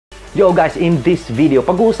Yo guys, in this video,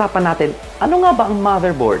 pag-uusapan natin, ano nga ba ang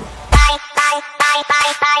motherboard?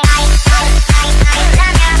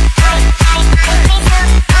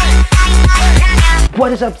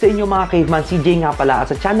 What is up sa inyo mga caveman? CJ nga pala,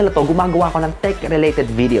 at sa channel na to, gumagawa ko ng tech-related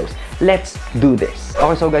videos. Let's do this!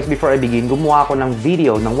 Okay, so guys, before I begin, gumawa ako ng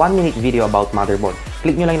video, ng 1-minute video about motherboard.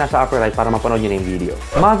 Click nyo lang nasa upper right para mapanood nyo na yung video.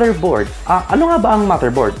 Motherboard, ano nga ba ang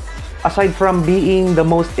motherboard? Aside from being the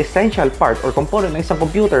most essential part or component ng isang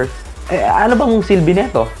computer, ano bang silbi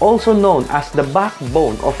nito? Also known as the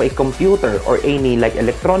backbone of a computer or any like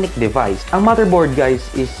electronic device. Ang motherboard guys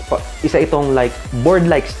is isa itong like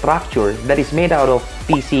board-like structure that is made out of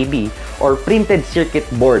PCB or printed circuit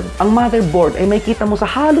board. Ang motherboard ay may kita mo sa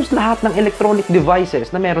halos lahat ng electronic devices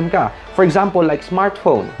na meron ka. For example, like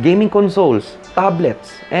smartphone, gaming consoles,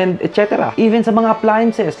 tablets, and etc. Even sa mga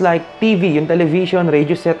appliances like TV, yung television,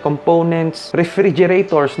 radio set, components,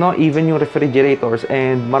 refrigerators, no? Even yung refrigerators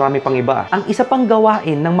and marami pang iba. Ang isa pang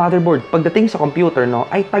gawain ng motherboard pagdating sa computer, no,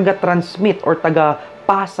 ay taga-transmit or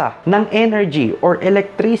taga-pasa ng energy or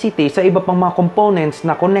electricity sa iba pang mga components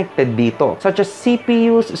na connected dito, such as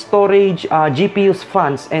CPUs, storage, GPUs,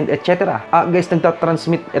 fans, and etc. Guys,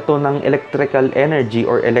 nagtatransmit ito ng electrical energy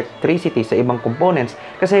or electricity sa ibang components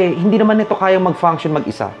kasi hindi naman ito kayang mag-function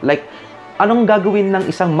mag-isa. Like, anong gagawin ng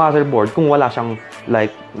isang motherboard kung wala siyang,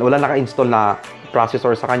 like, wala naka-install na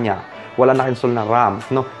processor sa kanya, wala naka-install na RAM,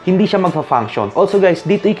 no? Hindi siya magfa-function. Also guys,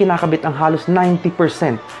 dito ay kinakabit ang halos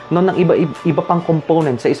 90% no, ng iba pang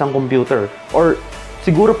components sa isang computer. Or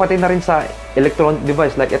siguro pati na rin sa electronic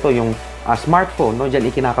device like ito, yung smartphone, no?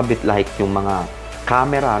 Diyan ikinakabit like yung mga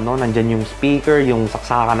camera, no? Nandyan yung speaker, yung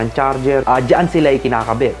saksakan ng charger. Diyan sila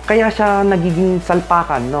ikinakabit. Kaya siya nagiging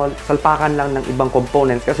salpakan, no? Salpakan lang ng ibang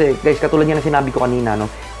components. Kasi guys, katulad yan na sinabi ko kanina,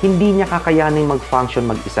 no? Hindi niya kakayanin mag-function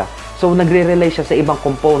mag-isa. So, nagre-rely siya sa ibang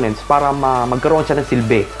components para magkaroon siya ng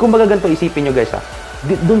silbi. Kung baga ganito, isipin nyo guys,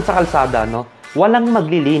 dun sa kalsada, no? Walang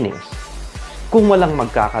maglilinis kung walang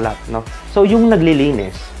magkakalat, no? So, yung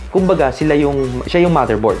naglilinis, kumbaga siya yung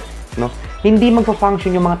motherboard, no? Hindi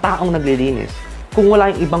magfa-function yung mga taong naglilinis kung wala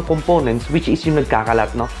yung ibang components which is yung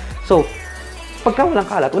nagkakalat, no? So, pagka walang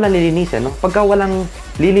kalat, walang lilinisin, no? Pagka walang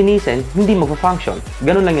lilinisin, hindi magfa-function.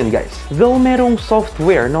 Ganun lang yun, guys. Though merong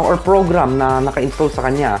software, no, or program na naka-install sa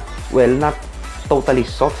kanya, well, not totally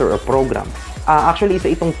software or program. Actually,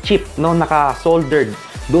 isa itong chip, no, naka-soldered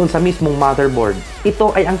doon sa mismong motherboard.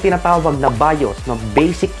 Ito ay ang tinatawag na BIOS, no,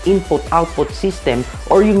 Basic Input-Output System,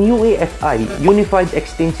 or yung UEFI, Unified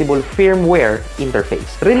Extensible Firmware Interface.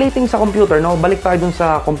 Relating sa computer, no, balik tayo dun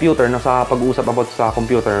sa computer, no, sa pag-uusap about sa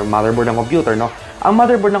computer, motherboard ng computer, no. Ang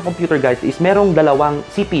motherboard ng computer guys is merong dalawang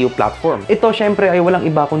CPU platform. Ito syempre ay walang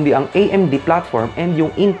iba kundi ang AMD platform and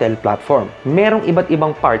yung Intel platform. Merong iba't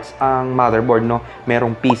ibang parts ang motherboard, no.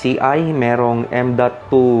 Merong PCI, merong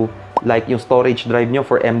M.2 like yung storage drive nyo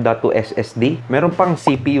for M.2 SSD. Meron pang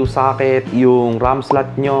CPU socket, yung RAM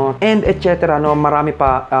slot nyo, and etc. No, marami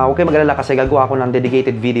pa. Huwag kayo mag-alala kasi gagawa ko ng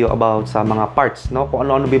dedicated video about sa mga parts, no? Kung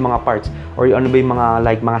ano-ano ba yung mga parts or ano ba yung mga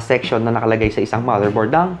like mga section na nakalagay sa isang motherboard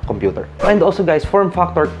ng computer. And also guys, form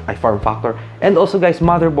factor. And also guys,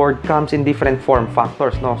 motherboard comes in different form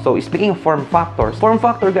factors, no? So speaking of form factor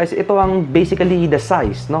guys, ito ang basically the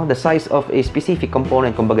size, no? The size of a specific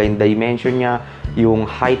component, kumbaga yung dimension niya, yung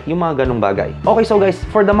height, yung mga ganung bagay. Okay, so guys,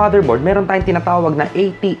 for the motherboard, meron tayong tinatawag na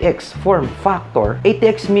ATX form factor.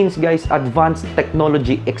 ATX means guys, Advanced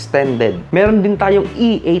Technology Extended. Meron din tayong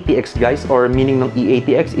eATX guys, or meaning ng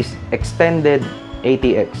eATX is Extended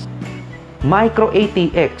ATX. Micro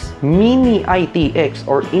ATX, Mini ITX,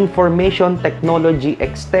 or Information Technology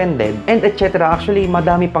Extended, and etc. Actually,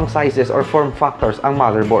 madami pang sizes or form factors ang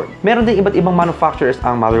motherboard. Meron din iba't ibang manufacturers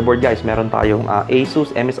ang motherboard guys. Meron tayong Asus,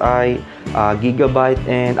 MSI, Gigabyte,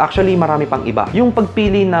 and actually marami pang iba. Yung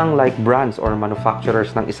pagpili ng like brands or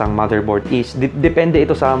manufacturers ng isang motherboard is depende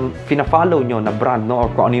ito sa fina-follow nyo na brand, no, or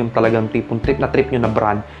kung ano yung talagang trip nyo na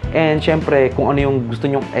brand, and syempre kung ano yung gusto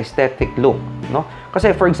nyong aesthetic look, no?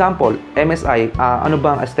 Kasi for example, MSI, ano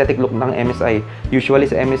ba ang aesthetic look ng MSI? Usually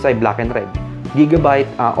sa MSI, black and red. Gigabyte,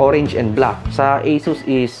 orange and black. Sa Asus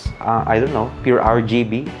is, I don't know, pure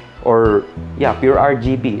RGB. Or, yeah, pure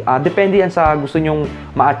RGB. Depende yan sa gusto nyong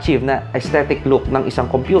ma-achieve na aesthetic look ng isang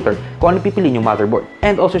computer. Kung ano pipili yung motherboard.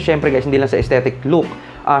 And also, syempre guys, hindi lang sa aesthetic look.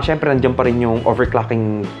 Syempre, nandiyan pa rin yung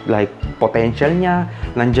overclocking like potential niya.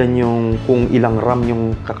 Nandiyan yung kung ilang RAM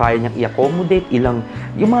yung kakaya niyang i-accommodate, yung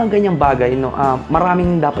mga ganyang bagay, no?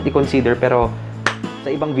 Maraming dapat i-consider pero sa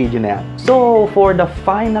ibang video na yan. So, for the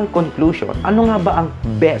final conclusion, ano nga ba ang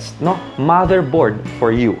best, no, motherboard for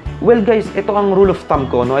you? Well guys, ito ang rule of thumb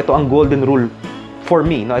ko, no? Ito ang golden rule for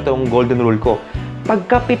me, no? Ito ang golden rule ko.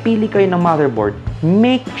 Pagka pipili kayo ng motherboard,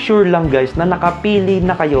 make sure lang guys na nakapili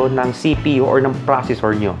na kayo ng CPU or ng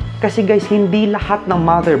processor nyo. Kasi guys, hindi lahat ng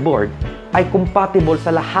motherboard ay compatible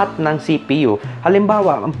sa lahat ng CPU.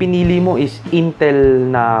 Halimbawa, ang pinili mo is Intel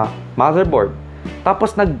na motherboard.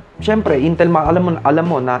 Tapos syempre, Intel, alam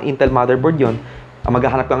mo na Intel motherboard yon.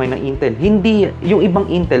 Maghahanap ka ngayon ng Intel. Hindi, yung ibang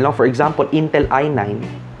Intel, no? For example, Intel i9,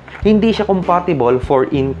 hindi siya compatible for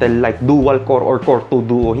Intel like dual core or core 2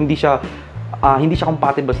 duo. Hindi siya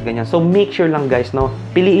compatible sa ganyan. So, make sure lang guys, no,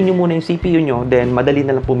 piliin nyo muna yung CPU nyo, then madali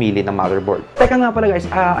na lang pumili ng motherboard. Teka nga pala guys,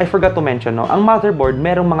 I forgot to mention, no, ang motherboard,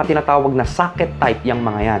 merong mga tinatawag na socket type yung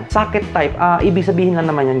mga yan. Socket type, ibig sabihin lang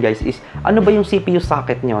naman yan guys is, ano ba yung CPU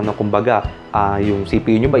socket nyo, no? Kumbaga, yung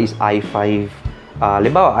CPU nyo ba is i5,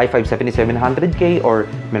 halimbawa, i5 7700K or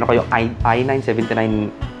meron kayong i9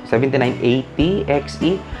 7980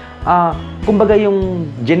 XE. Kumbaga yung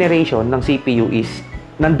generation ng CPU is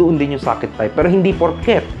nandoon din yung socket type. Pero hindi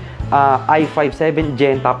porket i5 7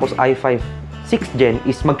 Gen tapos i5 6 Gen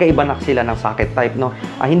is magkaiba na sila ng socket type, no?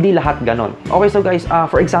 Hindi lahat ganon. Okay, so guys,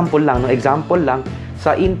 for example lang,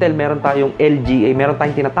 sa Intel meron tayong LGA, meron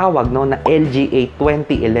tayong tinatawag, no, na LGA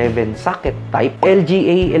 2011 socket type,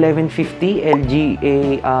 LGA 1150,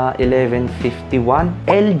 LGA 1151,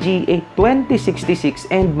 LGA 2066,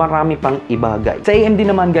 and marami pang iba guys. Sa AMD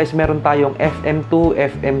naman guys, meron tayong FM2,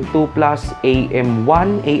 FM2 Plus,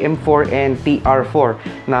 AM1, AM4, and TR4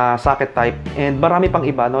 na socket type, and marami pang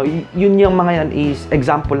iba, no? Yun yung mga yan is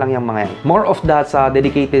example lang yung mga yan. More of that sa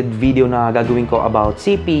dedicated video na gagawin ko about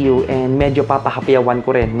CPU, and medyo papahapyawan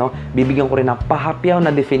ko rin, no? Bibigyan ko rin ng pahapyaw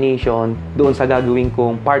na definition doon sa gagawin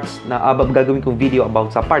kong gagawin kong video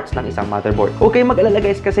about sa parts ng isang motherboard. Okay, mag-alala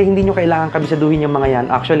guys, kasi hindi nyo kailangan kabisaduhin yung mga yan.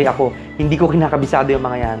 Actually, ako, hindi ko kinakabisado yung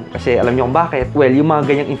mga yan. Kasi alam nyo kung bakit? Well, yung mga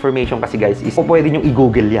ganyang information kasi guys, is pwede nyo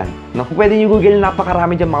i-google yan, no? Pwede nyo i-google,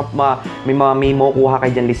 napakarami dyan, may makukuha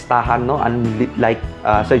kayo dyan listahan, no? Like,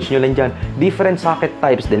 search nyo lang dyan. Different socket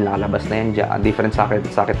types din lalabas na yan dyan. Different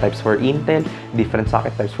socket types for Intel, different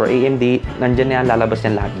socket types for AMD. Nandyan na yan, lalabas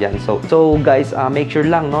yan lahat dyan. So guys, make sure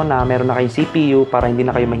lang, no, na meron na kayong CPU para hindi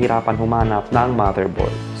na kayo mahirapan humanap ng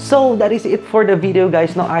motherboard. So, that is it for the video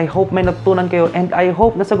guys, no? I hope may natutunan kayo, and I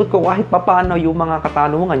hope nasagot ko kahit papaano yung mga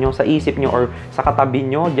katanungan nyo sa isip nyo or sa katabi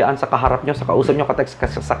nyo, dyan sa kaharap nyo, sa kausap nyo,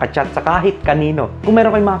 sa kachat, sa kahit kanino. Kung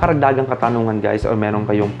meron kayong mga karagdagang katanungan guys, or meron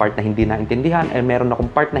kayong part na hindi naintindihan, and meron akong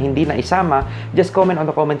part na hindi na isama, just comment on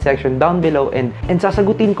the comment section down below, and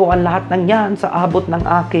sasagutin ko ang lahat ng yan sa abot ng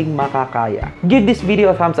aking makakaya. Give this video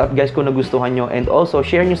a thumbs up guys kung nagustuhan nyo, and also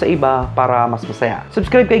share nyo sa iba para mas masaya.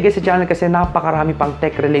 Subscribe kayo guys sa channel kasi napakarami pang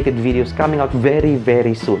tech-related videos coming out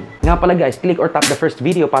very soon. Nga pala guys, click or tap the first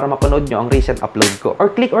video para mapanood nyo ang recent upload ko. Or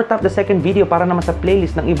click or tap the second video para naman sa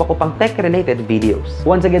playlist ng iba ko pang tech-related videos.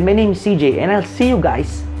 Once again, my name is CJ, and I'll see you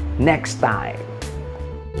guys next time.